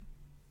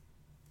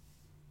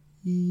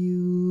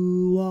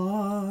You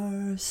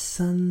are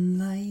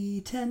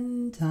sunlight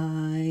and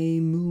I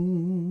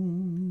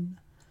moon,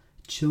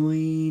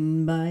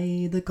 joined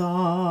by the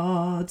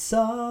gods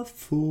of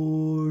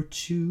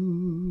fortune,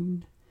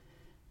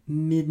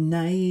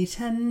 midnight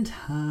and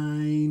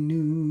high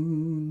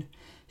noon,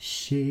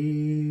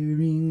 sharing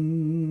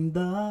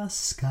the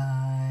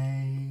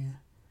sky.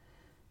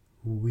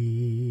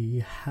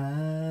 We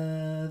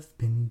have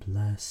been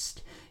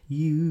blessed,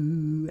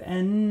 you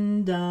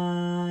and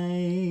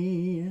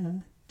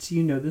I. Do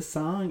you know the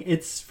song?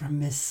 It's from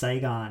Miss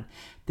Saigon.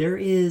 There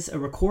is a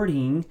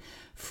recording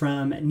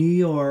from New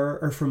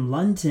York or from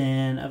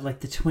London of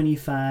like the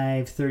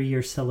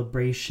 30-year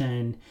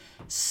celebration.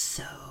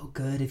 So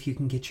good if you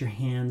can get your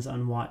hands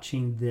on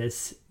watching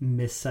this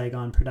Miss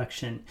Saigon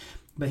production.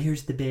 But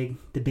here's the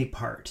big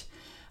part.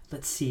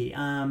 Let's see,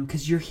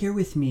 because you're here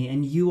with me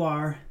and you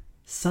are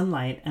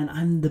sunlight and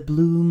I'm the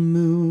blue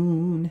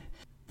moon.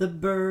 The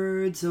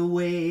birds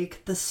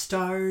awake, the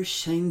stars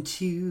shine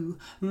too.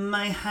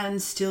 My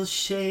hands still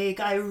shake,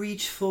 I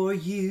reach for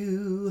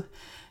you.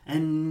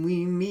 And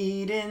we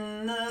meet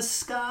in the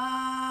sky.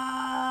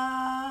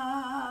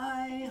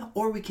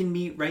 Or we can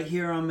meet right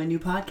here on my new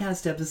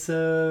podcast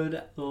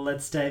episode.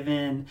 Let's dive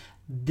in.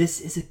 This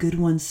is a good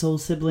one, soul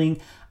sibling.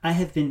 I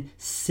have been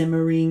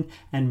simmering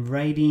and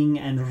writing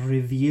and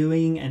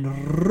reviewing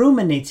and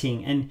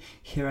ruminating. And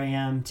here I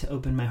am to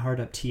open my heart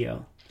up to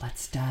you.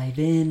 Let's dive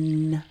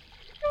in.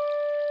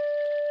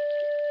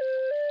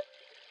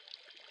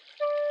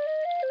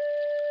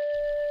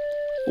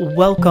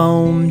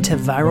 Welcome to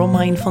Viral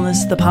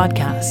Mindfulness, the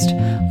podcast.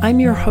 I'm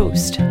your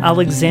host,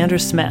 Alexander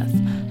Smith.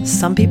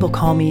 Some people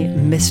call me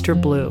Mr.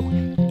 Blue.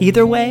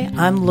 Either way,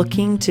 I'm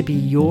looking to be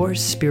your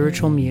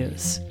spiritual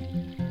muse.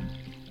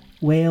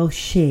 Well,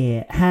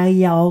 shit, how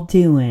y'all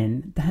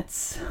doing? That's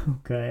so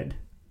good.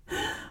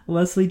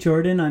 Leslie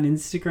Jordan on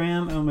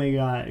Instagram. Oh my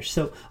gosh.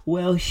 So,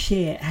 well,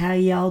 shit, how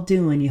y'all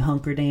doing, you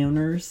hunker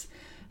downers?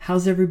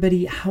 How's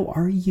everybody? How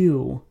are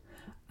you?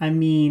 I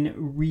mean,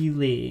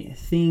 really,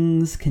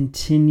 things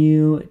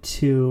continue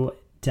to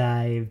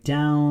dive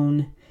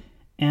down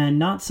and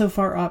not so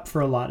far up for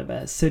a lot of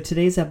us. So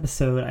today's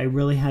episode, I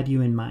really had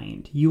you in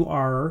mind. You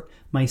are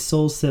my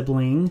soul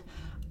sibling.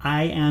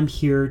 I am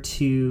here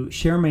to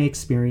share my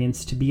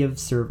experience, to be of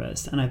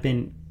service. And I've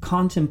been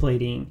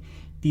contemplating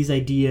these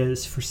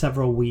ideas for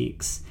several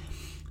weeks.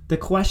 The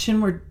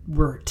question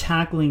we're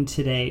tackling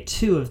today,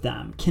 two of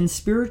them. Can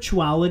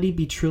spirituality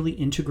be truly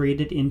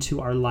integrated into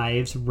our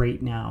lives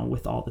right now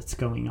with all that's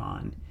going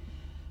on?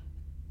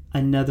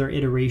 Another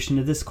iteration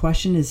of this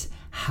question is,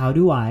 how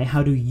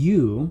do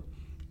you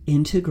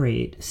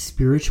integrate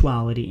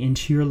spirituality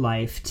into your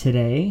life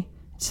today,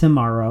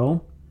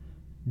 tomorrow,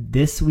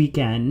 this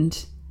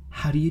weekend?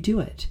 How do you do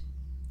it?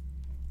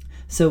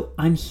 So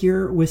I'm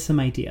here with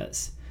some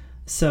ideas.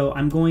 So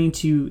I'm going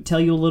to tell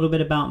you a little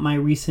bit about my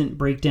recent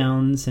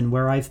breakdowns and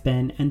where I've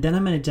been, and then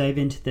I'm going to dive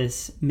into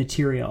this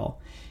material.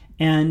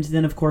 And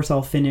then, of course,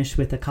 I'll finish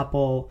with a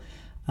couple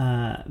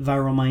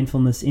viral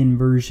mindfulness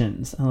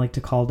inversions. I like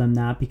to call them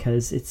that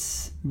because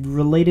it's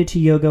related to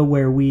yoga,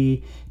 where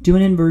we do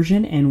an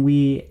inversion and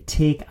we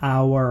take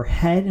our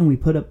head and we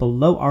put it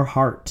below our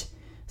heart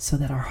so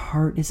that our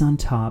heart is on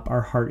top, our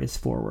heart is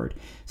forward.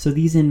 So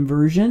these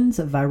inversions,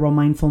 viral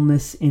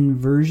mindfulness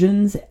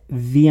inversions,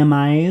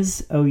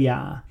 VMIs, oh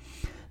yeah,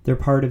 they're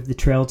part of the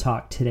trail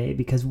talk today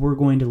because we're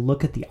going to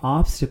look at the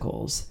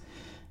obstacles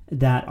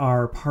that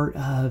are part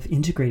of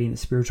integrating the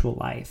spiritual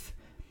life.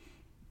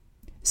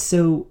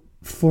 So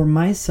for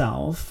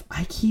myself,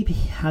 I keep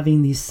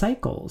having these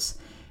cycles,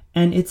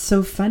 and it's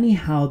so funny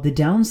how the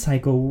down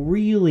cycle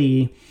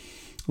really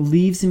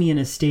leaves me in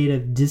a state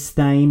of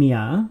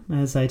dysthymia,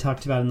 as I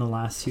talked about in the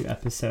last few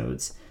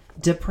episodes.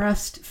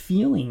 Depressed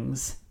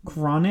feelings,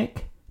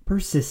 chronic,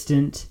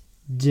 persistent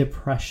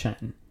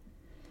depression.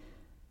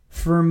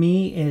 For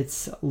me,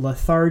 it's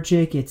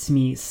lethargic. It's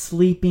me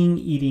sleeping,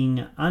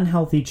 eating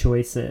unhealthy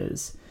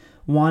choices,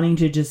 wanting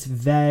to just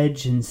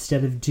veg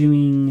instead of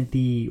doing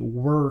the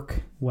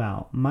work.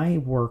 Well, my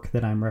work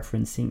that I'm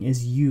referencing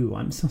is you.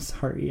 I'm so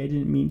sorry. I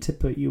didn't mean to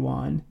put you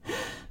on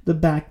the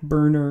back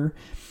burner.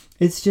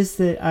 It's just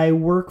that I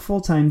work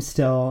full-time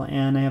still,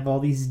 and I have all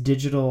these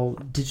digital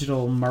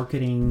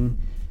marketing,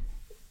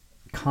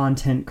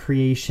 content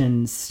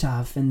creation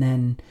stuff. And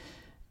then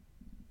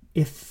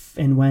if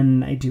and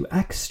when I do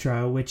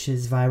extra, which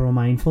is Viral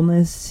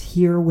Mindfulness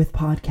here with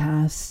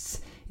podcasts,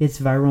 it's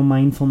Viral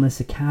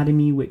Mindfulness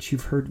Academy, which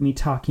you've heard me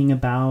talking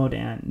about,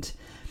 and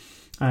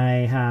I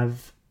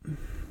have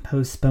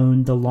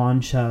postponed the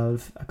launch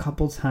of a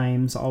couple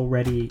times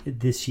already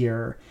this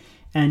year.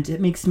 And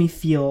it makes me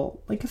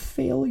feel like a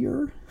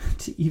failure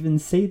to even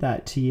say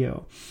that to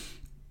you.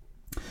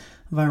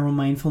 Viral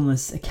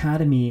Mindfulness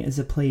Academy is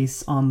a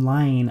place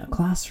online, a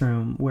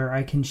classroom, where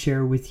I can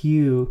share with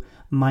you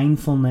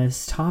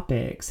mindfulness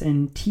topics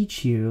and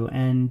teach you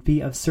and be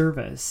of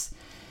service.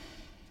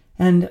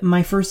 And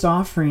my first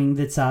offering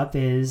that's up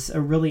is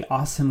a really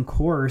awesome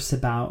course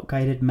about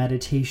guided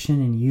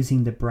meditation and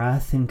using the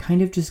breath and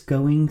kind of just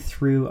going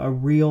through a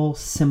real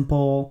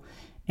simple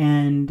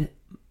and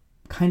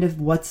kind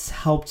of what's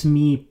helped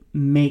me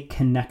make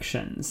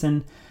connections.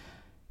 And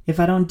if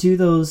I don't do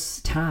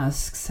those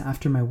tasks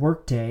after my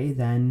workday,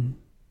 then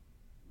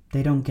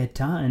they don't get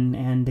done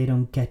and they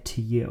don't get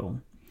to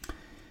you.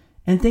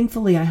 And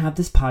thankfully, I have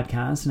this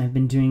podcast and I've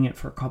been doing it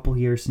for a couple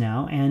years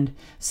now. And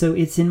so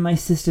it's in my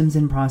systems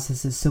and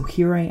processes. So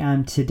here I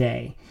am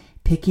today,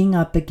 picking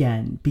up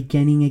again,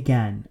 beginning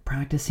again,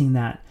 practicing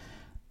that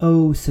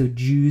oh so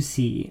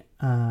juicy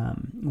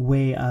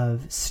way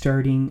of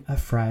starting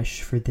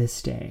afresh for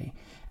this day.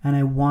 And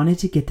I wanted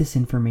to get this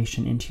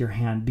information into your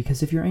hand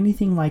because if you're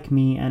anything like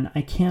me, and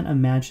I can't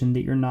imagine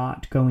that you're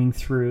not going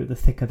through the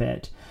thick of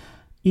it,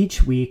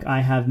 each week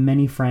I have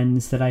many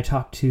friends that I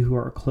talk to who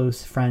are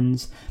close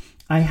friends.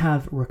 I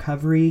have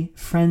recovery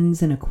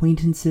friends and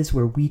acquaintances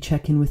where we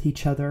check in with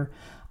each other.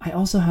 I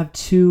also have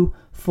 2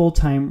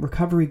 full-time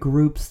recovery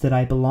groups that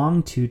I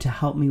belong to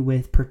help me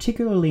with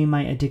particularly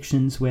my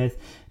addictions with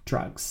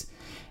drugs.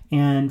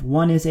 And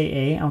one is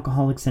AA,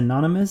 Alcoholics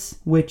Anonymous,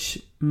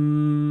 which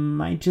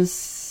I just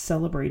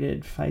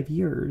celebrated 5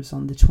 years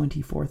on the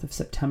 24th of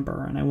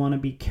September. And I want to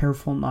be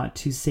careful not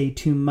to say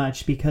too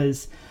much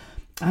because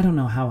I don't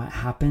know how it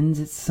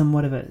happens. It's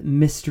somewhat of a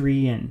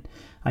mystery, and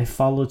I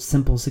followed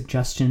simple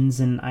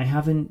suggestions, and I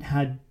haven't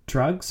had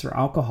drugs or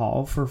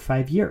alcohol for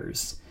 5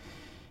 years.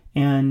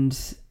 And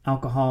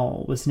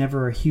alcohol was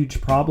never a huge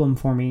problem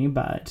for me,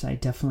 but I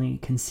definitely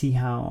can see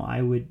how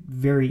I would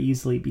very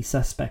easily be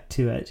suspect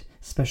to it,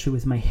 especially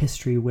with my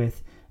history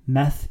with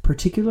meth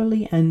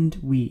particularly, and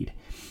weed,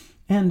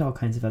 and all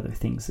kinds of other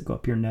things that go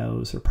up your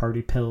nose, or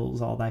party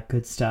pills, all that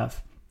good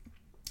stuff.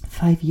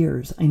 5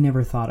 years, I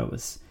never thought it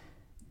was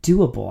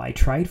doable. I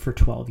tried for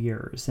 12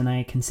 years and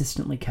I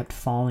consistently kept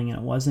falling, and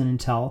it wasn't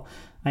until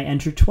I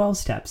entered 12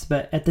 steps.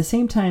 But at the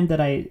same time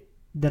that I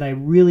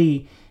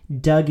really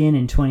dug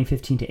in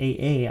 2015 to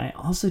AA, I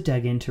also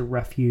dug into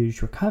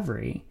Refuge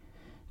Recovery,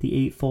 the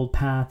Eightfold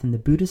Path, and the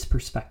Buddhist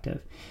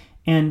perspective.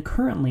 And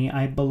currently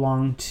I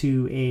belong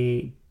to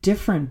a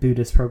different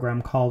Buddhist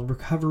program called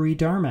Recovery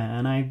Dharma,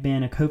 and I've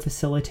been a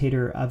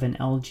co-facilitator of an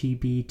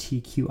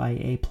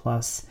LGBTQIA+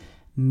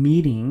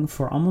 meeting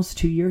for almost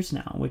 2 years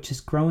now, which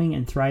is growing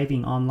and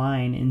thriving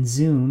online in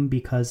Zoom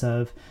because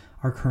of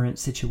our current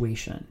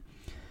situation.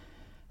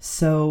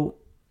 So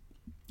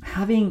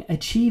having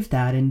achieved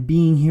that and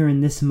being here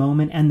in this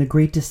moment and the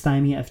great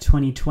dysthymia of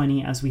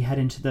 2020 as we head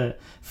into the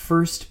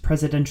first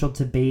presidential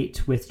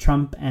debate with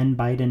Trump and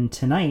Biden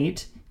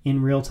tonight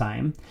in real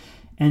time,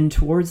 and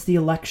towards the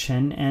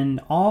election and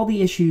all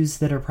the issues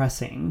that are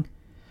pressing,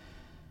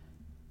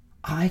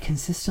 I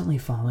consistently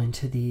fall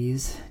into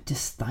these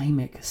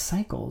dysthymic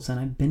cycles, and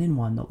I've been in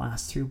one the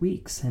last 3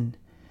 weeks. And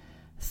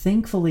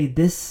thankfully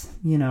this,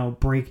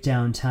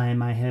 breakdown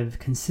time, I have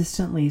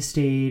consistently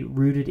stayed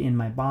rooted in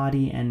my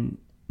body and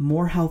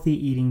more healthy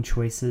eating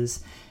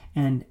choices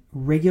and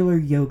regular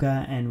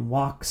yoga and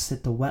walks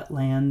at the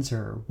wetlands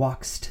or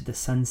walks to the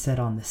sunset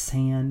on the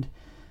sand.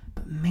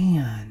 But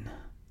man,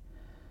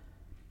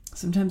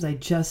 sometimes I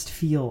just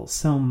feel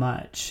so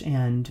much,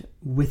 and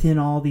within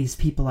all these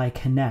people I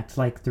connect,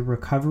 like the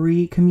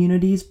recovery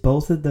communities,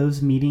 both of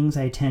those meetings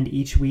I attend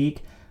each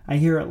week, I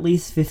hear at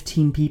least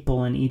 15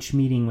 people in each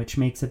meeting, which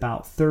makes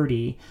about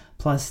 30,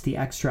 plus the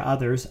extra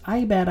others.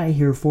 I bet I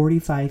hear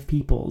 45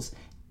 people's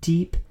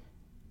deep,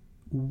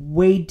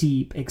 way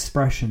deep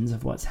expressions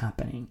of what's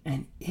happening,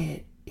 and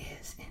it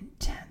is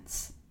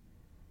intense.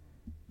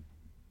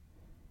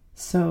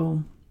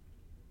 So,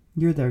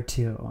 you're there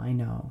too, I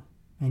know.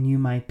 And you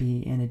might be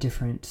in a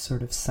different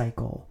sort of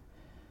cycle.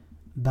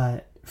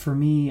 But for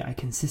me, I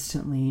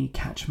consistently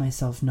catch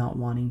myself not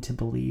wanting to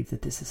believe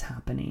that this is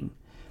happening,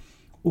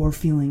 or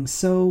feeling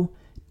so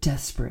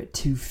desperate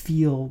to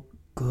feel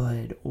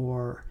good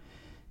or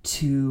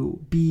to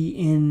be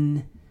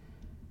in,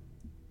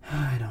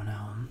 I don't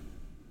know,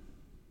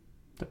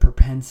 the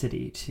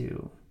propensity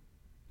to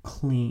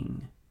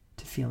cling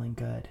to feeling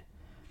good.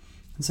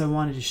 And so I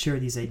wanted to share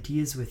these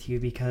ideas with you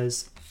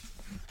because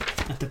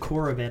at the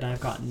core of it, I've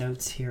got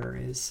notes here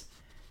is,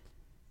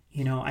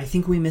 I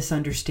think we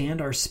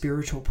misunderstand our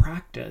spiritual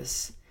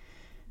practice.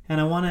 And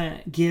I want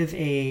to give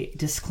a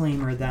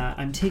disclaimer that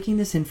I'm taking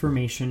this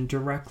information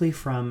directly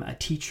from a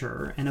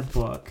teacher and a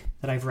book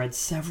that I've read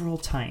several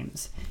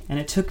times. And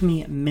it took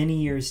me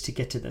many years to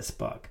get to this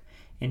book.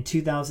 In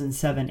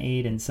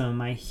 2007-8, and some of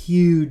my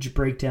huge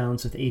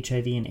breakdowns with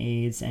HIV and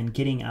AIDS and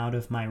getting out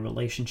of my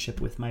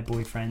relationship with my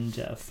boyfriend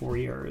of 4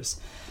 years,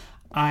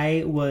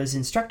 I was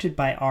instructed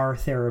by our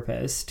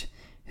therapist,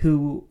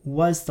 who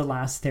was the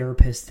last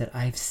therapist that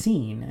I've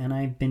seen. And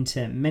I've been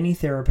to many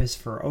therapists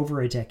for over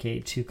a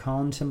decade to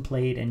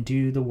contemplate and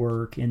do the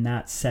work in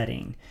that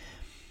setting.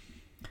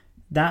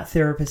 That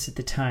therapist at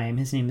the time,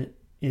 his name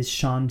is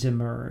Sean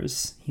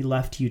Demers. He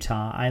left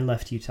Utah. I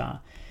left Utah.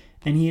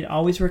 And he had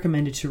always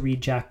recommended to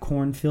read Jack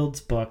Kornfield's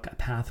book, A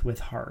Path with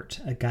Heart,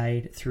 a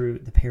guide through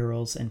the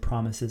perils and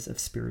promises of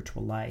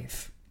spiritual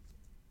life.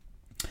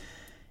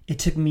 It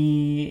took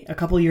me a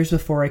couple years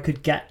before I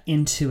could get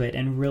into it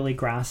and really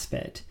grasp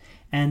it.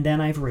 And then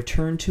I've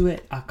returned to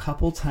it a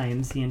couple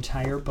times, the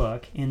entire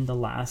book, in the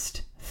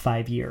last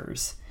 5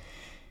 years.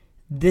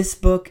 This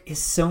book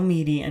is so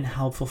meaty and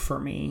helpful for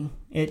me.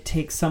 It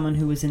takes someone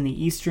who was in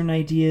the Eastern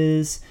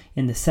ideas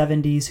in the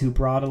 70s, who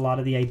brought a lot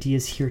of the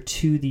ideas here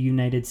to the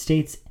United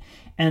States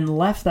and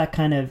left that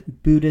kind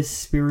of Buddhist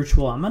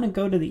spiritual, I'm going to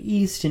go to the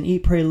East and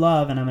eat, pray,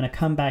 love, and I'm going to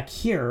come back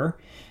here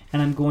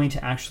and I'm going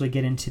to actually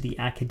get into the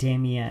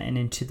academia and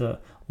into the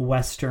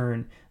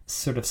Western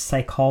sort of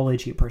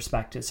psychology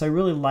perspective. So I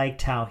really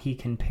liked how he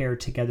compared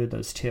together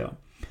those two.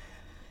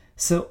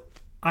 So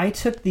I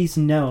took these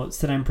notes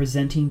that I'm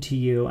presenting to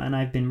you, and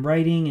I've been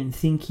writing and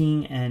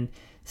thinking and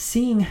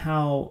seeing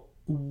how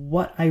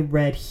what I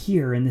read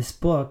here in this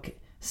book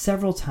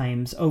several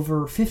times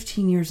over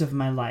 15 years of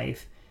my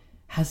life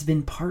has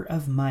been part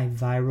of my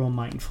viral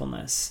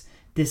mindfulness.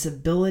 This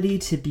ability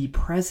to be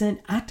present,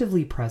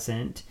 actively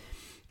present,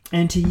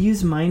 and to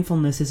use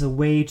mindfulness as a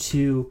way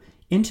to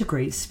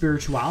integrate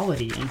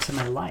spirituality into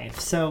my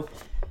life. So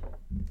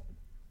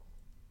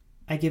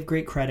I give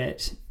great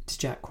credit to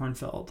Jack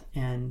Kornfield,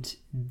 and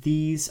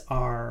these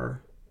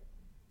are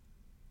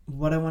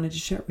what I wanted to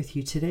share with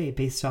you today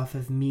based off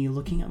of me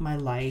looking at my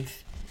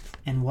life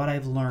and what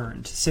I've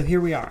learned. So here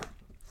we are.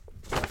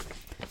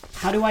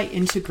 How do I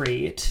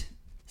integrate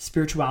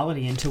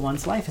spirituality into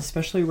one's life,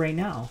 especially right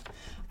now?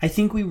 I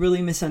think we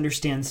really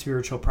misunderstand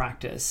spiritual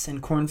practice,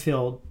 and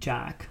Kornfield,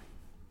 Jack,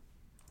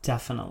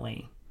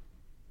 definitely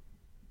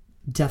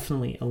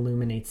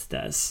illuminates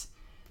this.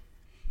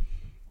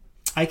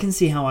 I can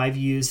see how I've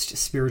used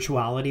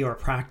spirituality or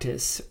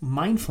practice,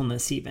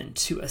 mindfulness even,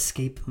 to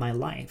escape my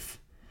life.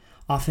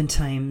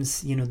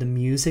 Oftentimes, the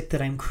music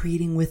that I'm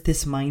creating with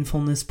this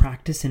mindfulness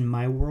practice in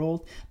my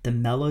world, the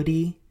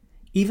melody,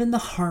 even the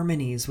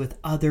harmonies with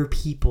other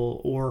people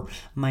or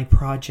my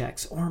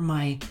projects or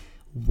my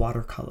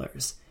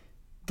watercolors,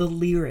 the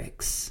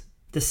lyrics,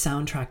 the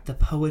soundtrack, the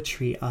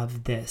poetry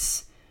of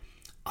this.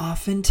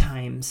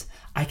 Oftentimes,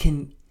 I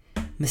can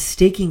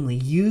mistakenly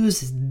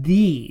use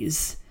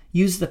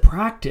the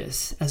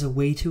practice as a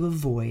way to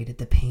avoid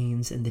the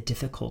pains and the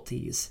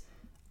difficulties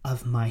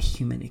of my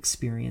human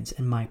experience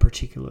and my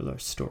particular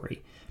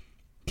story.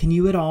 Can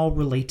you at all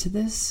relate to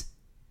this?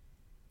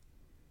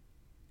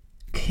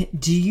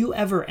 Do you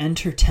ever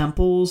enter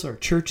temples or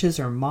churches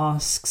or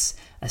mosques,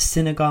 a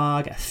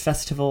synagogue, a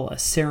festival, a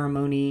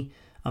ceremony,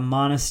 a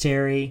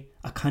monastery,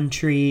 a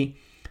country,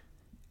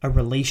 a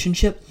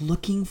relationship,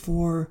 looking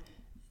for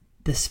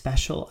the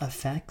special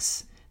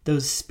effects,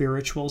 those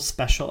spiritual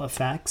special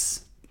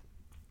effects?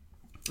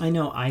 I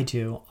know I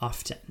do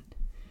often.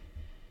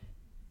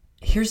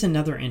 Here's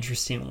another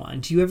interesting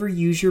one. Do you ever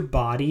use your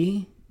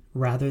body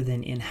rather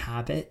than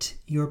inhabit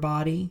your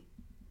body?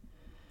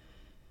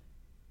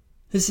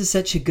 This is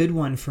such a good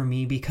one for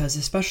me because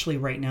especially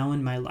right now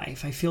in my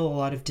life, I feel a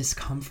lot of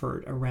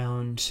discomfort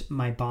around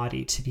my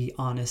body, to be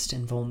honest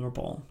and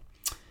vulnerable.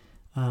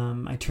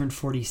 I turned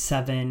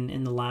 47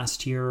 in the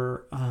last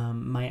year.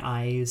 My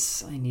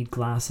eyes, I need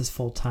glasses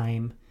full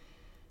time.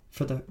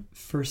 For the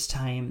first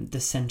time, the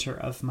center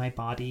of my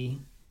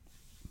body,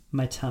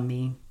 my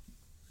tummy,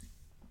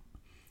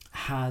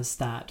 has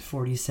that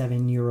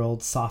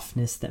 47-year-old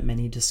softness that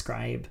many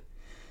describe.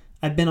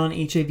 I've been on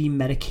HIV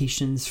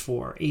medications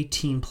for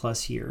 18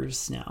 plus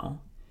years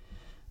now.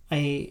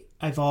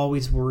 I've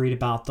always worried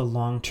about the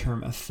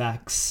long-term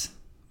effects.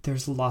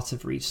 There's lots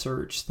of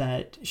research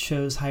that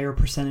shows higher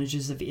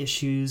percentages of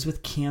issues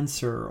with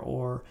cancer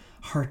or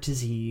heart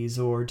disease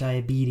or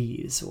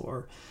diabetes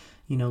or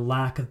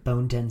lack of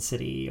bone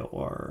density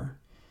or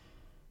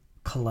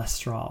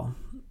cholesterol.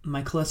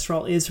 My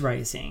cholesterol is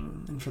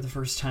rising, and for the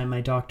first time, my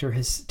doctor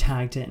has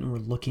tagged it and we're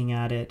looking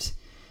at it.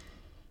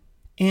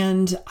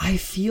 And I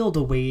feel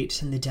the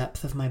weight and the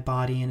depth of my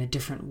body in a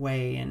different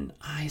way, and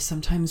I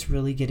sometimes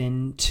really get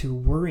into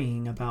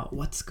worrying about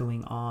what's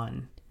going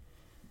on.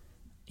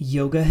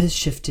 Yoga has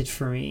shifted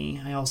for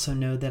me. I also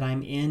know that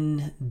I'm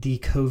in the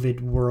COVID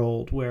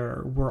world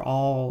where we're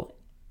all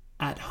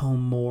at home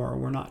more.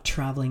 We're not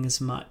traveling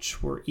as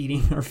much. We're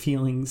eating our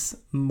feelings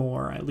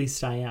more. At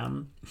least I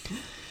am.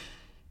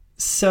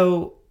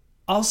 So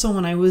also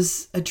when I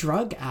was a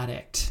drug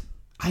addict,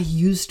 I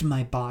used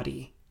my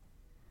body.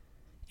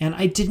 And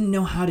I didn't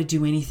know how to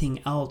do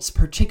anything else,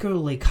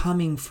 particularly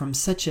coming from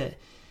such a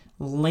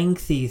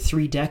lengthy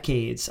 3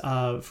 decades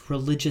of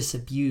religious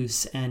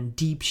abuse and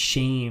deep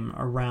shame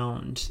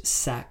around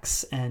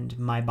sex and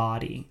my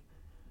body.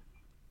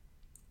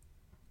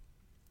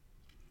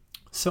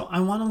 So I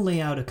want to lay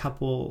out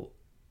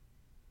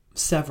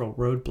several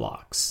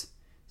roadblocks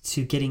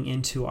to getting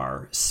into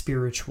our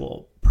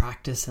spiritual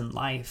practice in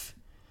life.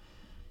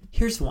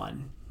 Here's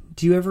one.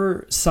 Do you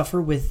ever suffer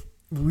with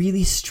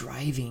really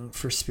striving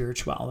for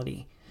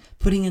spirituality,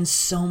 putting in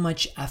so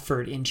much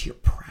effort into your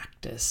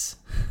practice?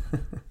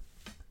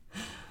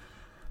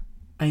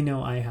 I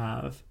know I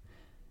have.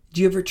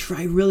 Do you ever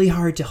try really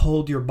hard to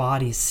hold your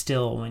body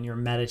still when you're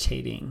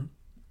meditating?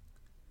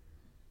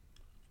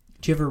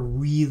 Do you ever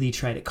really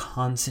try to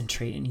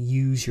concentrate and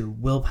use your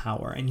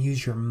willpower and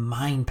use your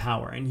mind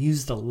power and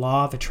use the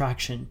law of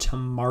attraction to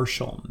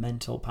marshal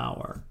mental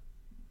power?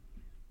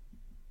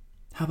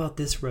 How about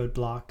this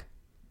roadblock?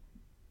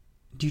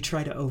 Do you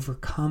try to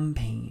overcome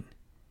pain?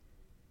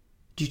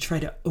 Do you try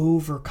to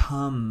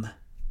overcome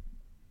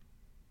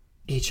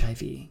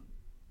HIV?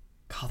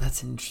 God,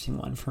 that's an interesting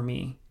one for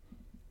me.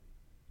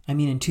 I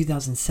mean, in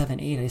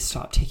 2007-8, I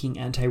stopped taking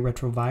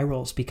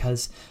antiretrovirals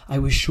because I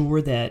was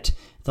sure that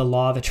the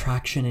law of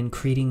attraction and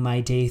creating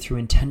my day through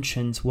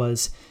intentions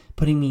was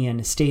putting me in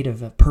a state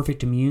of a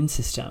perfect immune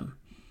system.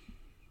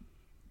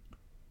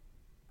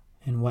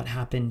 And what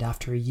happened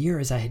after a year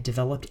is I had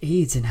developed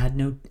AIDS and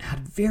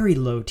had very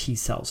low T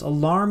cells,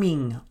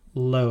 alarming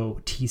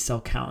low T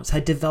cell counts,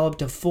 had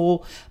developed a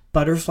full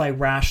butterfly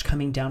rash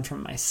coming down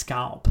from my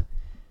scalp.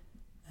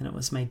 And it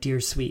was my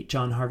dear sweet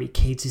John Harvey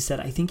Cates who said,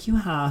 I think you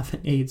have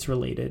an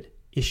AIDS-related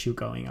issue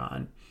going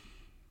on.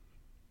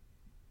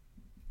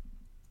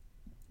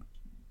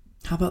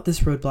 How about this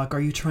roadblock? Are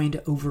you trying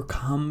to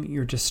overcome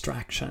your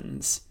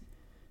distractions?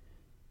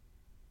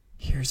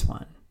 Here's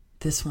one.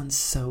 This one's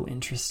so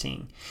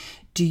interesting.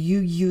 Do you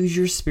use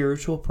your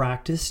spiritual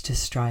practice to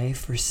strive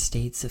for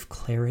states of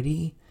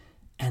clarity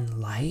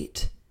and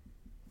light,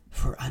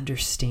 for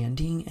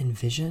understanding and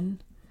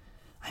vision?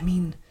 I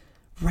mean,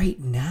 right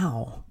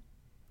now,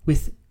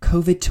 with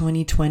COVID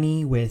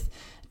 2020, with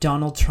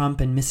Donald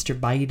Trump and Mr.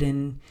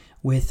 Biden,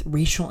 with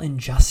racial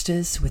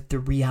injustice, with the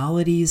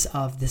realities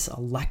of this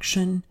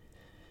election,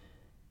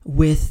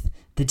 with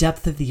the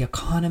depth of the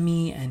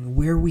economy and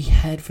where we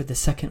head for the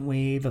second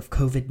wave of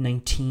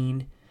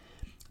COVID-19,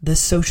 The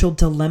Social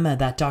Dilemma,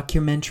 that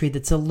documentary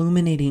that's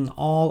illuminating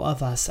all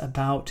of us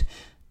about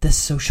the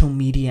social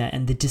media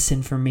and the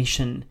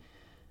disinformation.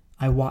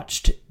 I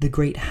watched The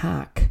Great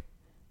Hack,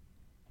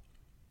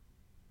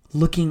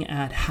 looking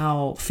at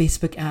how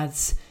Facebook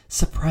ads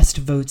suppressed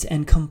votes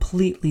and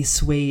completely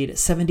swayed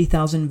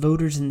 70,000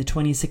 voters in the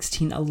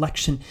 2016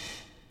 election.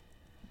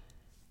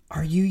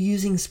 Are you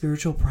using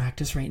spiritual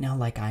practice right now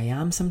like I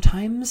am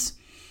sometimes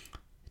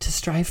to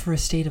strive for a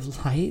state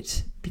of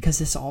light because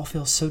this all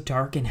feels so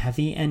dark and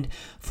heavy, and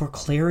for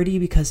clarity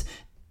because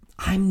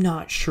I'm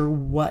not sure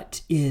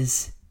what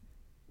is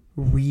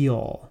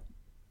real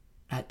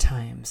at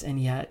times,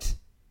 and yet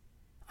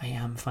I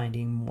am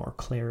finding more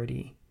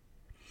clarity.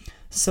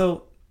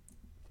 So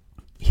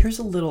here's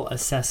a little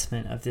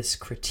assessment of this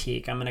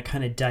critique. I'm going to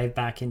kind of dive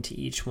back into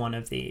each one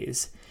of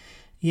these.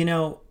 You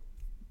know,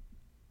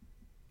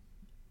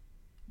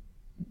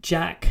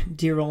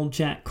 dear old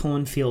Jack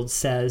Cohenfield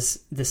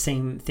says the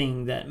same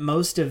thing, that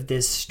most of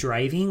this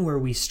striving, where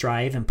we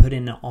strive and put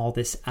in all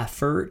this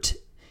effort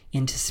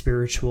into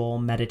spiritual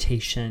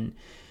meditation,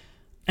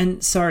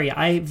 and sorry,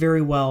 I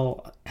very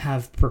well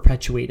have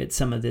perpetuated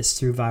some of this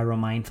through viral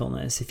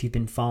mindfulness, if you've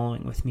been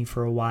following with me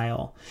for a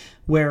while,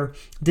 where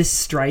this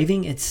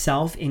striving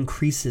itself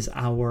increases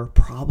our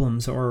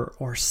problems or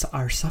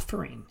our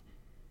suffering.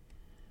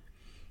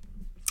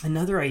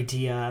 Another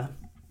idea,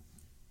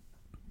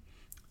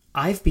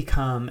 I've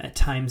become at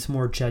times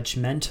more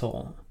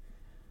judgmental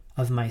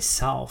of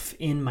myself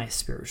in my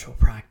spiritual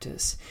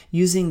practice,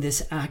 using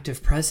this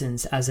active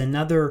presence as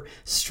another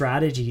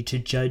strategy to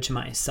judge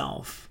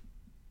myself.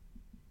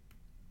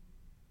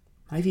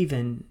 I've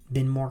even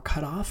been more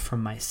cut off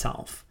from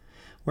myself,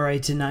 where I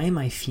deny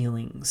my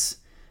feelings,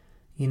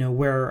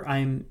 where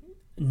I'm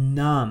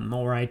numb,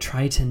 or I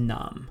try to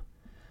numb.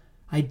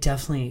 I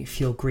definitely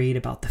feel great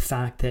about the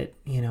fact that,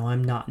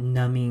 I'm not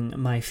numbing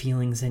my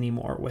feelings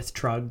anymore with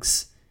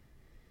drugs,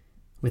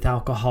 with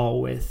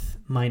alcohol, with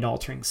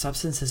mind-altering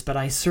substances, but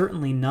I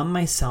certainly numb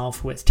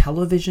myself with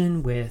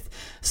television, with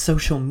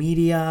social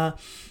media,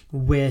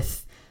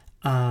 with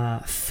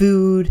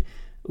food,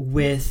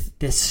 with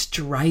this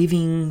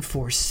striving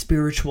for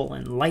spiritual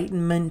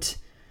enlightenment.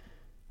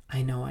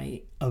 I know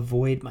I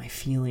avoid my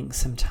feelings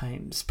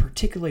sometimes,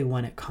 particularly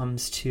when it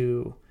comes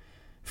to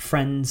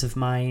friends of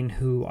mine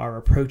who are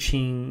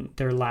approaching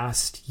their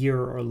last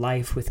year or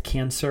life with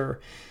cancer,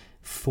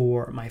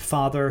 for my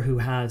father who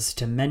has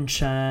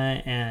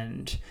dementia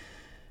and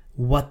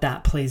what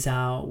that plays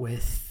out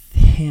with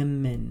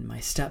him and my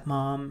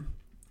stepmom,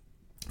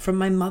 from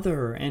my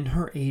mother and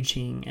her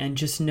aging, and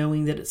just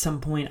knowing that at some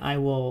point I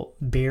will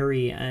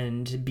bury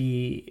and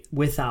be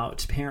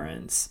without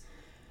parents.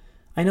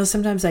 I know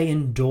sometimes I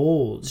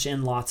indulge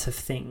in lots of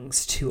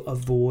things to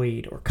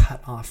avoid or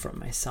cut off from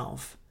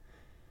myself.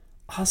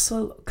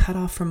 Also cut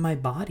off from my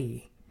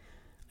body.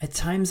 At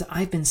times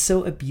I've been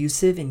so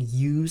abusive and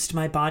used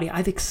my body.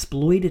 I've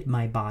exploited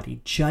my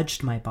body,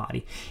 judged my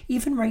body.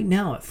 Even right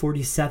now at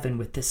 47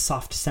 with this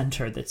soft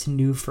center that's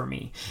new for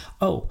me.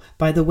 Oh,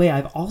 by the way,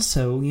 I've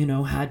also,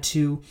 had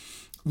to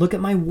look at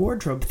my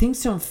wardrobe.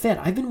 Things don't fit.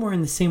 I've been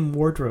wearing the same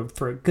wardrobe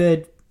for a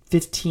good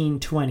 15,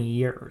 20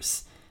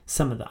 years,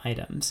 some of the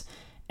items.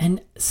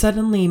 And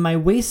suddenly my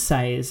waist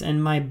size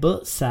and my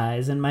butt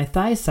size and my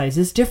thigh size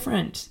is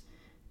different.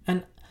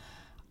 And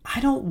I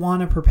don't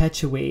want to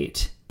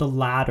perpetuate the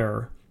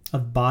ladder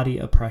of body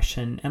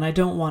oppression, and I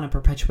don't want to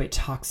perpetuate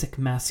toxic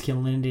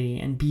masculinity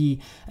and be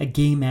a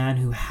gay man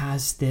who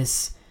has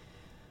this,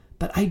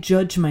 but I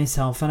judge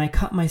myself and I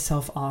cut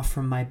myself off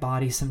from my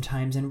body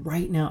sometimes. And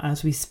right now,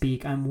 as we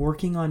speak, I'm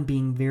working on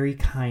being very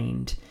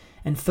kind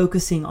and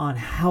focusing on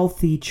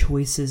healthy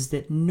choices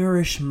that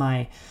nourish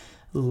my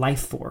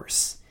life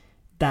force,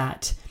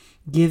 that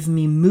give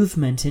me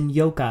movement in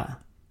yoga.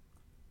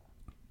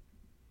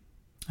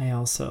 I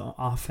also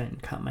often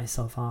cut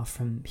myself off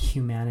from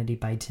humanity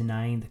by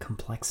denying the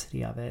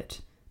complexity of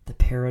it, the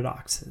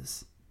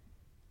paradoxes.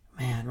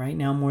 Man, right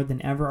now more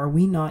than ever, are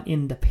we not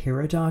in the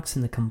paradox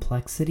and the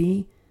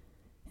complexity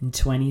in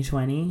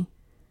 2020?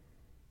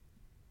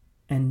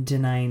 And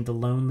denying the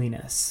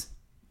loneliness.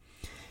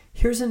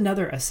 Here's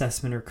another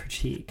assessment or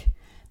critique.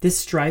 This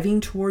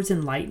striving towards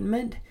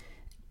enlightenment,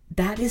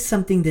 that is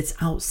something that's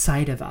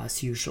outside of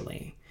us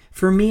usually.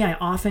 For me, I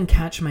often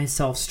catch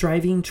myself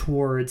striving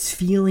towards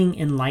feeling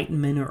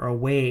enlightenment or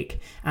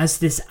awake as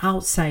this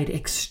outside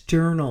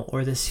external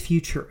or this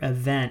future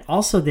event.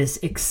 Also this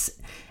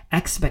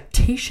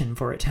expectation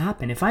for it to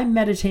happen. If I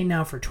meditate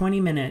now for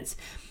 20 minutes,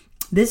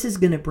 this is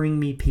going to bring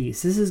me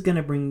peace. This is going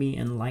to bring me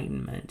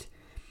enlightenment.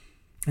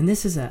 And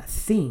this is a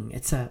thing.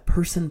 It's a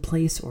person,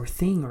 place, or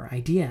thing or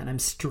idea, and I'm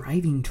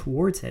striving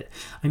towards it.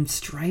 I'm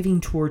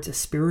striving towards a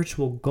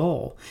spiritual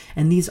goal,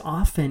 and these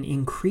often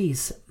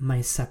increase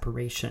my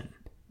separation.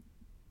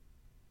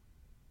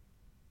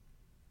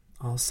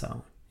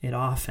 Also, it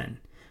often,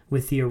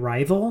 with the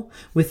arrival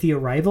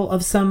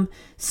of some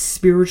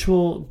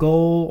spiritual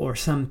goal or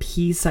some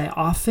peace, I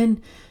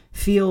often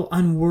feel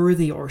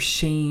unworthy or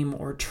shame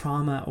or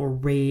trauma or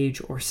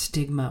rage or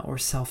stigma or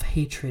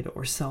self-hatred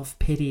or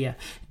self-pity,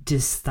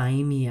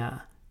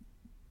 dysthymia.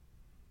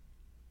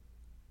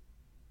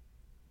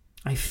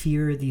 I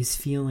fear these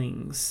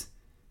feelings,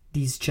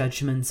 these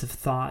judgments of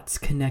thoughts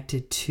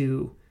connected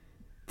to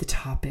the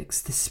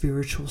topics. The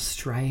spiritual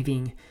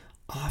striving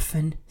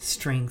often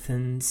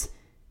strengthens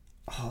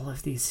all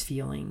of these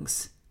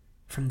feelings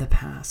from the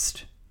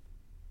past.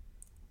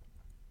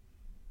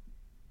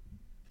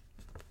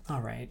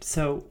 All right,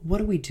 so what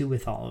do we do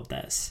with all of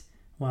this?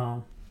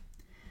 Well,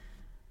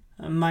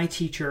 my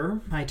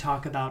teacher, I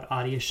talk about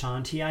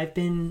Adyashanti.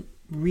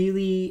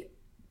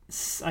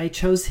 I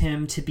chose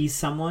him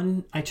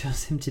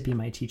to be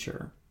my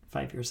teacher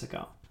 5 years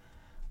ago.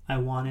 I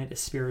wanted a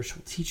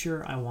spiritual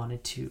teacher. I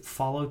wanted to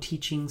follow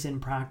teachings and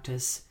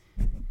practice.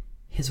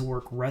 His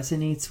work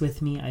resonates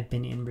with me. I've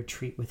been in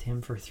retreat with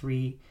him for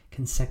 3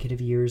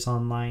 consecutive years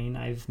online.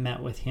 I've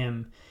met with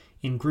him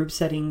in group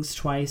settings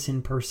twice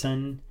in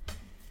person.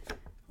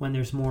 When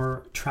there's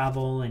more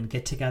travel and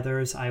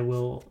get-togethers, I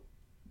will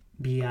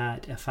be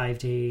at a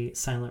 5-day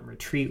silent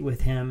retreat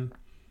with him.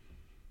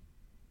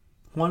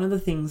 One of the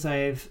things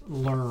I've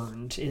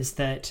learned is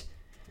that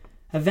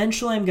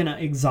eventually I'm going to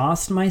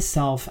exhaust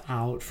myself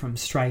out from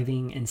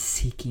striving and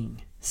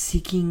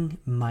seeking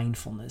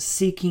mindfulness,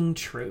 seeking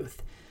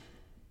truth.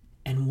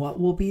 And what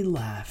will be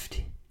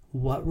left,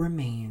 what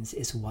remains,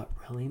 is what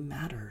really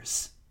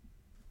matters.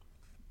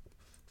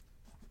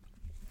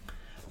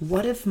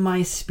 What if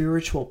my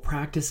spiritual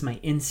practice, my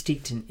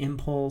instinct and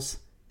impulse?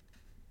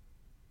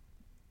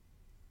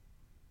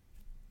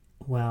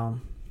 Well,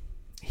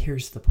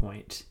 here's the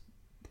point.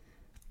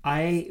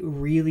 I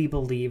really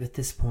believe at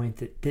this point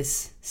that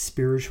this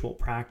spiritual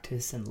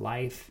practice and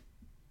life,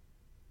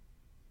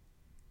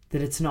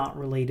 that it's not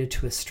related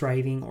to a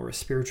striving or a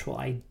spiritual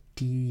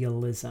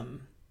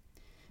idealism.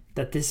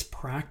 That this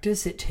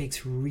practice, it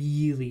takes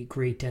really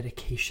great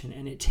dedication,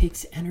 and it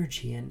takes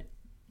energy, and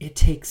it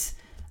takes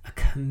a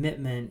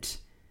commitment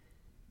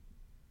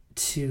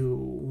to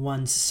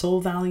one's soul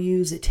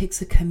values. It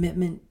takes a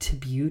commitment to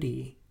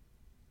beauty.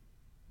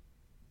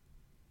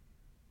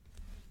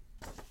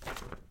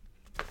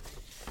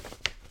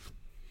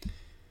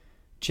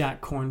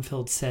 Jack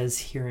Kornfield says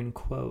here in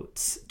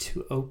quotes,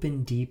 "To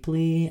open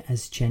deeply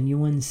as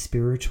genuine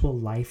spiritual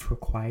life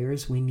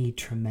requires, we need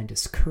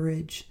tremendous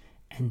courage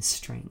and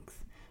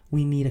strength.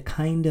 We need a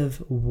kind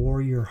of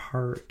warrior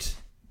heart."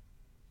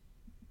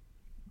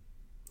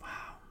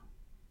 Wow.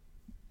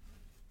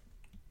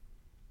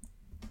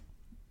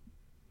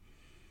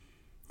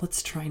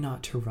 Let's try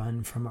not to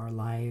run from our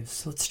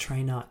lives. Let's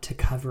try not to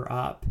cover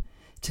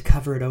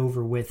it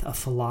over with a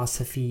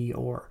philosophy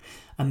or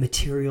a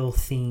material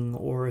thing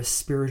or a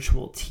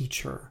spiritual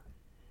teacher.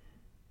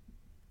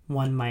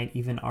 One might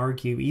even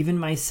argue, even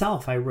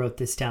myself, I wrote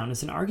this down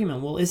as an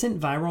argument. Well,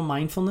 isn't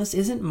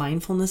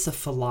mindfulness a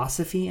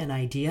philosophy, an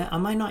idea?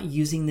 Am I not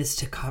using this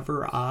to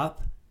cover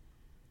up?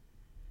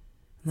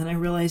 And then I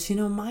realized,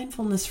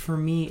 mindfulness for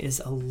me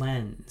is a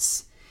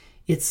lens.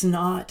 It's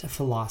not a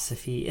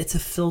philosophy. It's a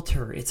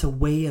filter. It's a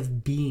way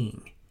of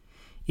being.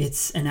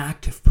 It's an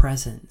act of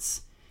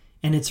presence.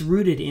 And it's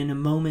rooted in a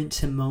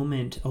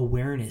moment-to-moment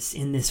awareness,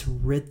 in this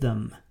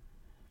rhythm.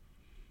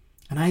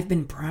 And I've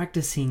been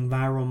practicing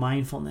viral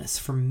mindfulness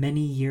for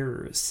many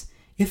years,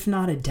 if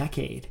not a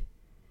decade.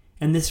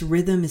 And this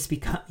rhythm is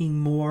becoming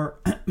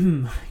more,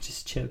 I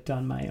just choked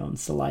on my own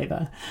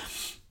saliva.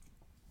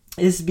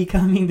 This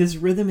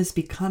rhythm is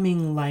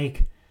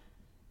becoming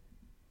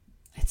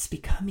it's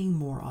becoming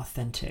more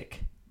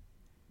authentic.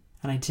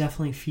 And I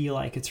definitely feel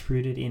like it's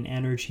rooted in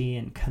energy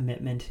and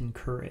commitment and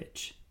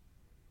courage.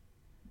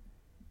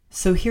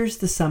 So here's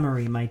the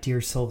summary, my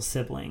dear soul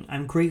sibling.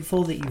 I'm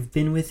grateful that you've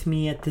been with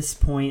me at this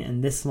point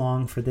and this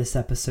long for this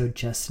episode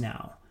just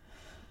now.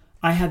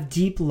 I have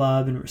deep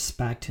love and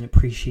respect and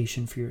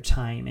appreciation for your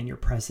time and your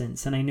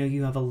presence, and I know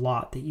you have a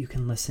lot that you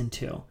can listen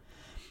to.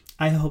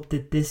 I hope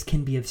that this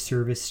can be of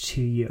service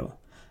to you.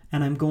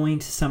 And I'm going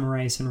to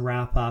summarize and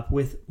wrap up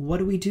with, what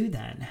do we do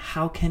then?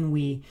 How can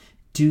we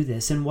do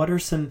this? And what are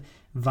some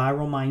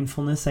viral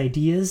mindfulness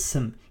ideas,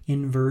 some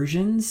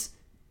inversions?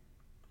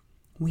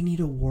 We need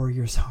a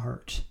warrior's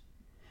heart.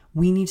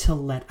 We need to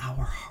let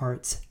our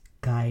hearts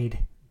guide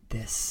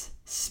this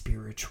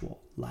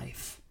spiritual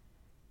life.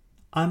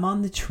 I'm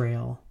on the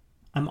trail.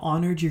 I'm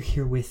honored you're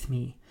here with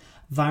me.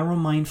 Viral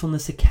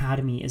Mindfulness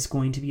Academy is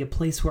going to be a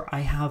place where I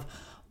have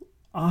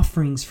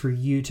offerings for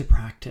you to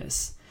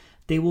practice.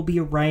 They will be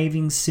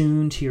arriving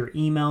soon to your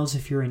emails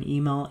if you're an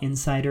email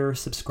insider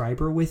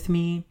subscriber with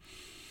me.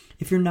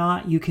 If you're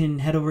not, you can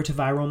head over to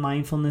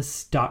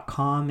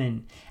viralmindfulness.com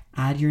and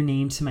add your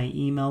name to my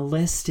email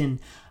list, and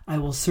I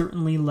will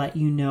certainly let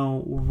you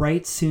know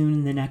right soon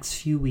in the next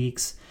few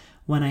weeks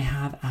when I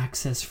have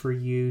access for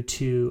you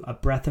to a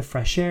breath of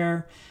fresh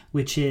air,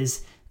 which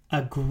is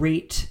a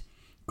great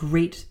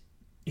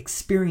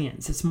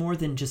experience. It's more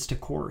than just a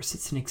course.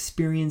 It's an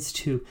experience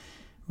to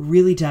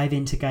really dive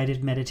into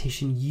guided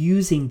meditation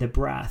using the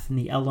breath and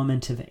the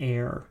element of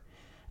air.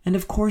 And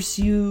of course,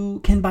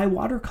 you can buy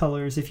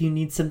watercolors if you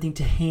need something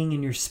to hang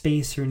in your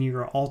space or near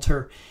your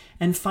altar.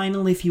 And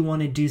finally, if you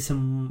want to do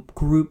some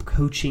group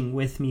coaching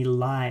with me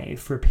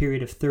live for a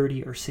period of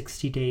 30 or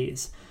 60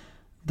 days,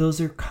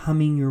 those are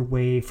coming your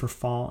way for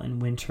fall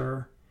and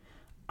winter.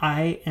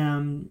 I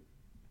am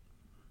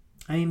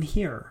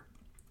here.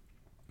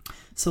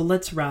 So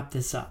let's wrap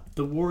this up.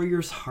 The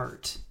warrior's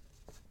heart.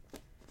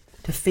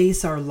 To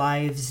face our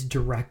lives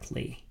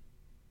directly.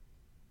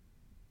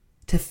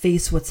 To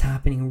face what's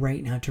happening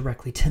right now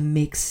directly. To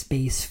make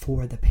space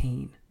for the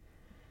pain.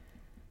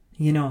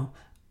 You know,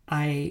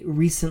 I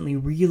recently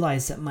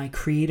realized that my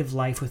creative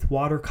life with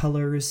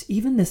watercolors,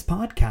 even this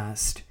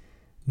podcast,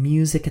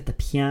 music at the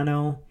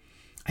piano,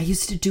 I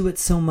used to do it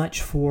so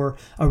much for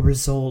a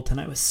result,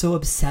 and I was so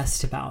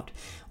obsessed about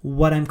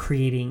what I'm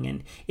creating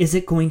and is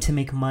it going to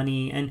make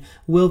money and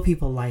will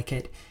people like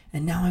it?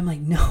 And now I'm like,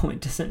 no,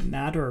 it doesn't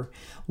matter.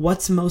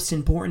 What's most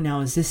important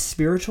now is this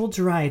spiritual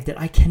drive that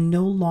I can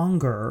no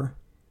longer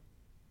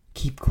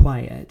keep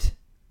quiet.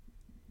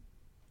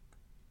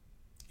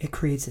 It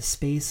creates a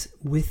space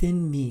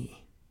within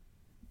me.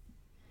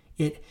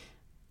 It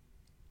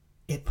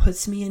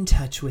puts me in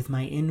touch with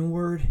my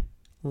inward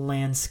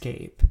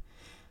landscape.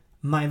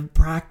 My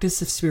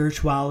practice of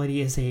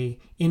spirituality is a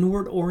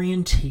inward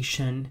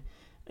orientation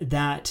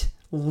that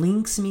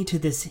links me to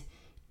this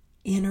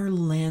inner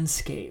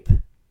landscape,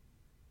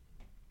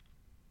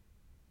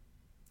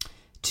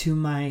 to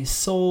my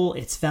soul,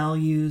 its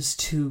values,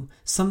 to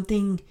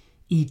something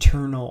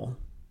eternal.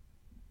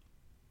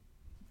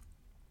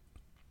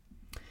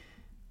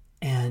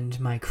 And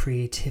my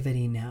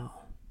creativity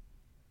now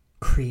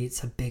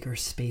creates a bigger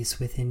space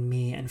within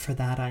me, and for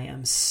that I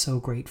am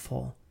so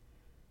grateful.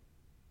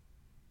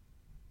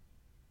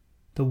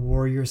 The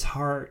warrior's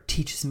heart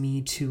teaches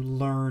me to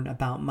learn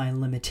about my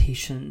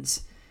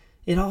limitations.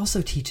 It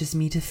also teaches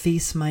me to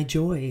face my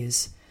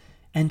joys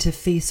and to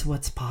face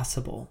what's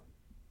possible.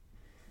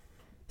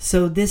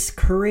 So this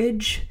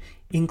courage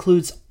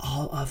includes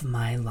all of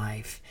my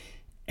life,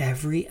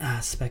 every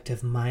aspect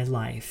of my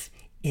life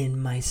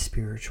in my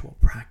spiritual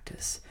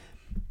practice,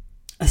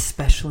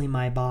 especially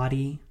my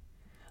body,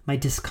 my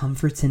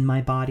discomforts in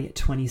my body at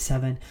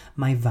 27,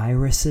 my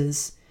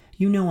viruses.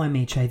 You know I'm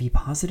HIV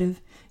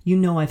positive. You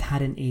know I've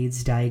had an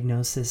AIDS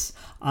diagnosis.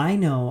 I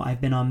know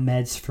I've been on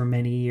meds for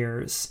many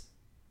years.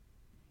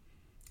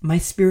 My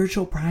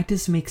spiritual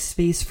practice makes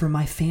space for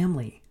my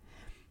family.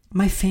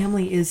 My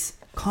family is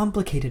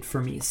complicated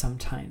for me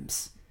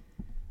sometimes.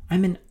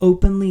 I'm an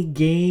openly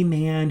gay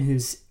man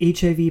who's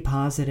HIV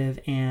positive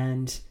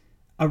and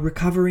a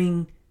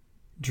recovering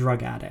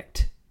drug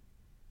addict,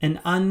 an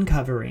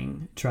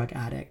uncovering drug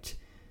addict.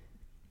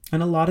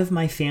 And a lot of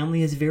my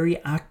family is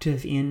very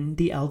active in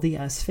the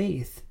LDS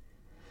faith.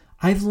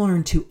 I've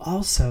learned to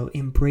also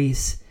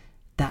embrace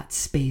that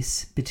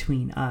space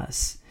between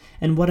us.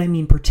 And what I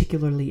mean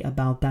particularly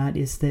about that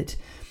is that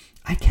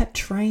I kept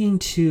trying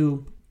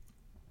to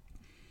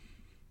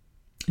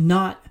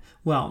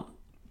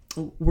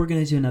we're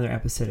going to do another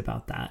episode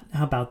about that.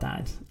 How about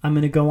that? I'm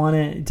going to go on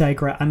I'm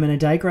going to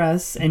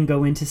digress and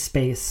go into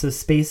space. So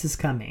space is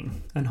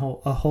coming, a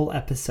whole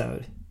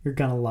episode. You're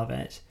going to love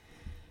it.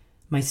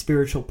 My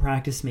spiritual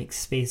practice makes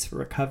space for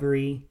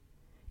recovery.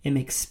 It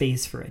makes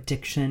space for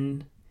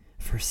addiction,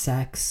 for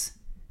sex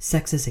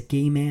as a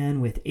gay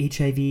man with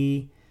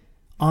HIV,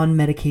 on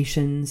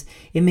medications.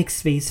 It makes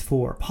space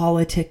for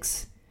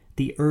politics,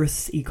 the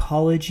earth's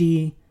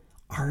ecology,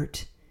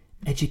 art,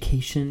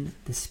 education,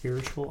 the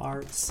spiritual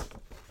arts.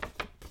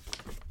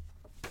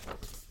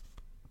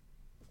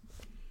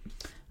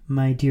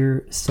 My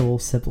dear soul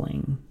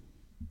sibling,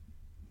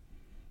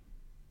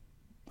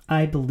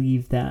 I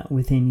believe that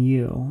within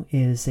you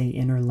is an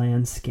inner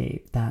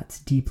landscape that's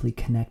deeply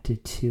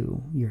connected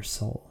to your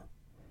soul.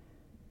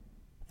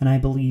 And I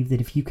believe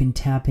that if you can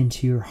tap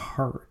into your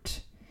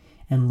heart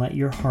and let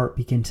your heart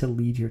begin to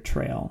lead your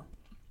trail,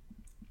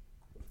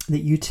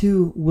 that you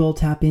too will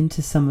tap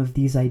into some of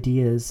these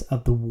ideas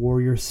of the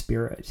warrior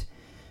spirit,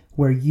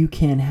 where you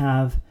can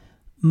have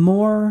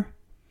a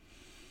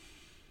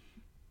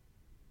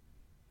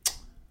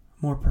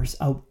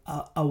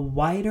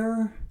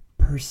wider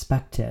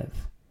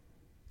perspective,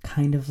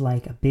 kind of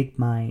like a big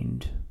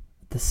mind,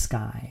 the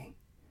sky,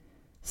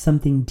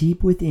 something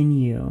deep within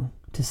you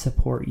to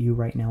support you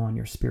right now on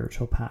your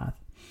spiritual path.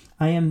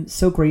 I am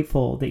so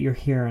grateful that you're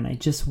here, and I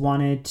just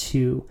wanted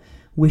to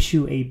wish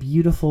you a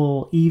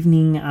beautiful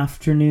evening,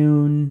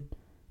 afternoon,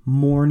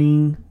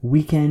 morning,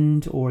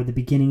 weekend, or the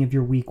beginning of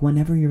your week,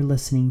 whenever you're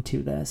listening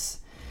to this.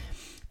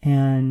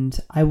 And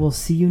I will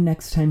see you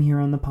next time here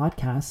on the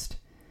podcast.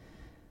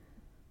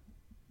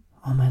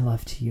 All my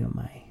love to you,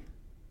 my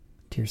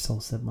dear soul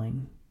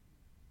sibling.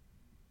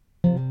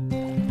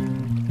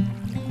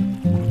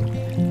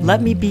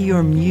 Let me be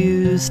your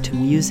muse to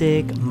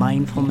music,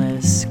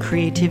 mindfulness,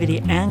 creativity,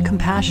 and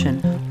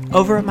compassion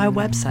over at my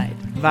website,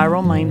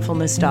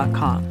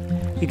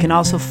 viralmindfulness.com. You can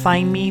also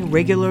find me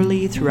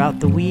regularly throughout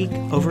the week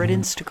over at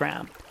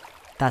Instagram.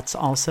 That's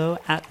also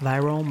at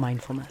Viral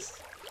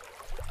Mindfulness.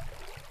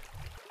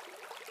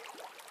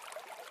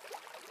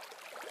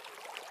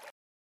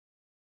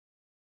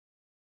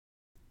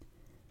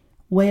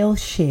 Well,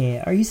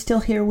 shit, are you still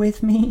here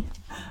with me?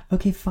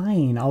 Okay,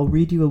 fine. I'll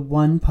read you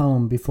one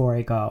poem before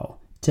I go.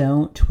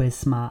 Don't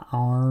twist my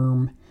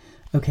arm.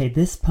 Okay,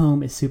 this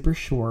poem is super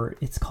short.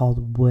 It's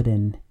called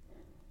Wooden.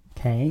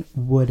 Okay,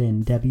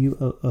 Wooden,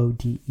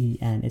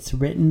 Wooden. It's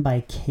written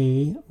by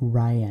Kay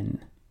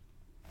Ryan.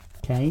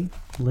 Okay,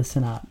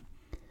 listen up.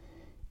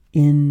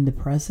 In the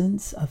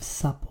presence of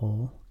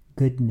supple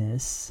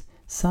goodness,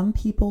 some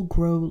people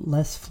grow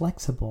less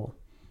flexible,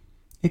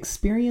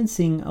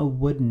 experiencing a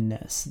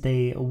woodenness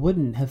they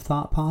wouldn't have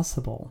thought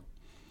possible.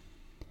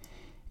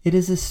 It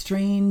is as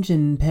strange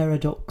and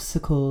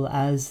paradoxical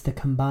as the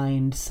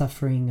combined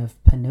suffering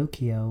of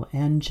Pinocchio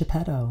and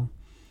Geppetto.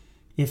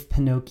 If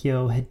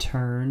Pinocchio had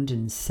turned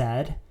and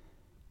said,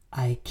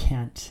 "I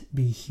can't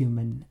be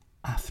human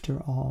after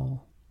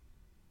all."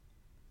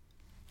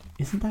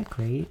 Isn't that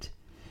great?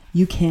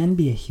 You can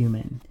be a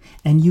human,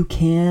 and you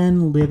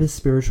can live a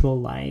spiritual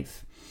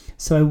life.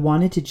 So I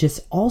wanted to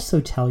just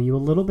also tell you a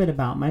little bit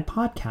about my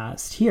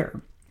podcast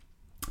here.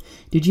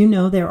 Did you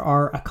know there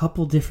are a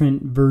couple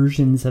different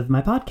versions of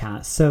my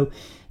podcast? So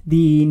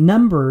the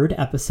numbered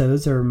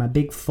episodes are my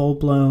big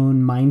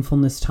full-blown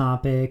mindfulness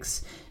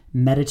topics,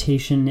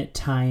 meditation at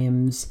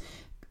times,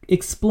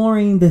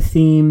 exploring the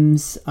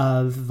themes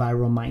of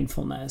viral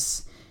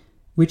mindfulness,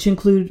 which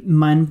include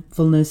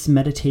mindfulness,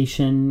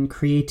 meditation,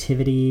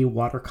 creativity,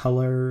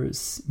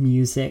 watercolors,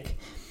 music.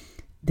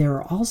 There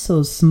are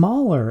also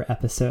smaller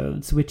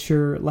episodes, which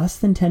are less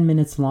than 10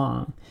 minutes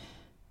long.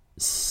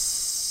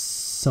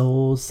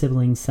 Soul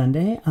Sibling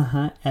Sunday,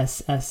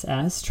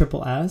 SSS,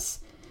 triple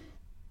S.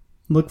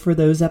 Look for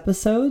those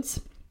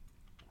episodes.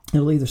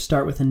 It'll either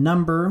start with a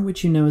number,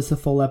 which you know is the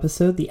full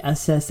episode. The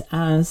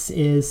SSS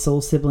is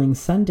Soul Sibling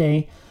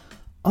Sunday.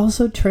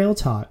 Also Trail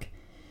Talk.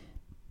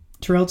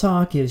 Trail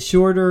Talk is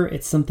shorter.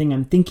 It's something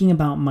I'm thinking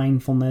about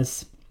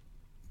mindfulness.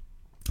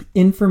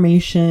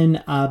 Information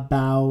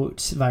about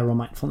Viral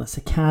Mindfulness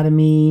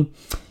Academy.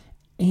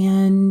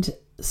 And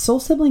Soul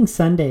Sibling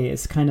Sunday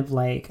is kind of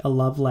like a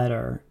love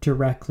letter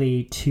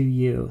directly to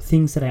you.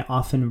 Things that I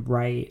often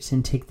write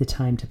and take the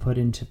time to put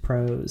into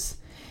prose.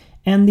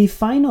 And the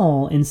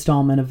final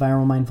installment of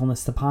Viral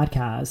Mindfulness, the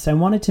podcast, I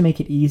wanted to make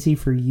it easy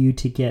for you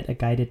to get a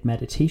guided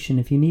meditation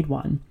if you need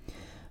one.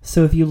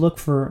 So if you look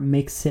for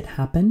Makes It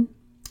Happen,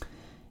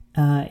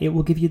 it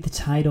will give you the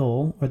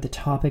title or the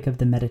topic of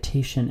the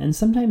meditation. And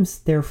sometimes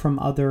they're from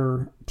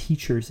other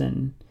teachers,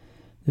 and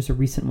there's a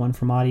recent one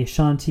from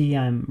Adyashanti.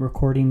 I'm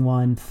recording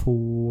one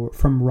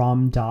from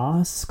Ram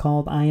Dass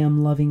called I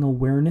Am Loving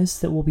Awareness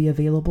that will be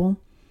available.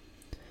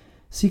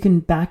 So you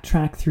can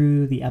backtrack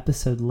through the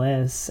episode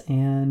lists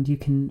and you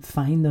can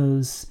find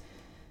those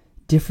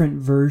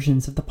different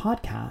versions of the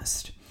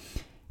podcast.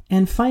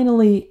 And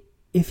finally,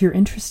 if you're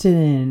interested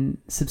in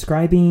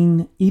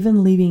subscribing,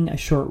 even leaving a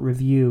short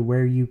review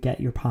where you get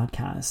your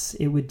podcasts,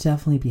 it would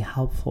definitely be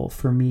helpful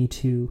for me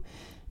to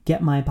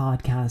get my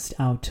podcast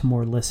out to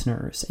more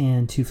listeners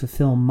and to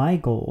fulfill my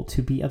goal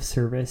to be of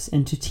service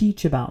and to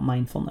teach about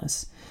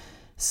mindfulness.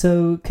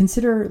 So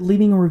consider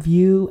leaving a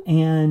review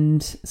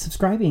and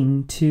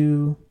subscribing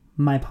to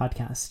my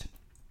podcast.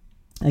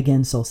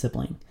 Again, Soul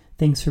Sibling,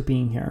 thanks for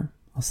being here.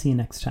 I'll see you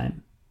next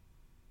time.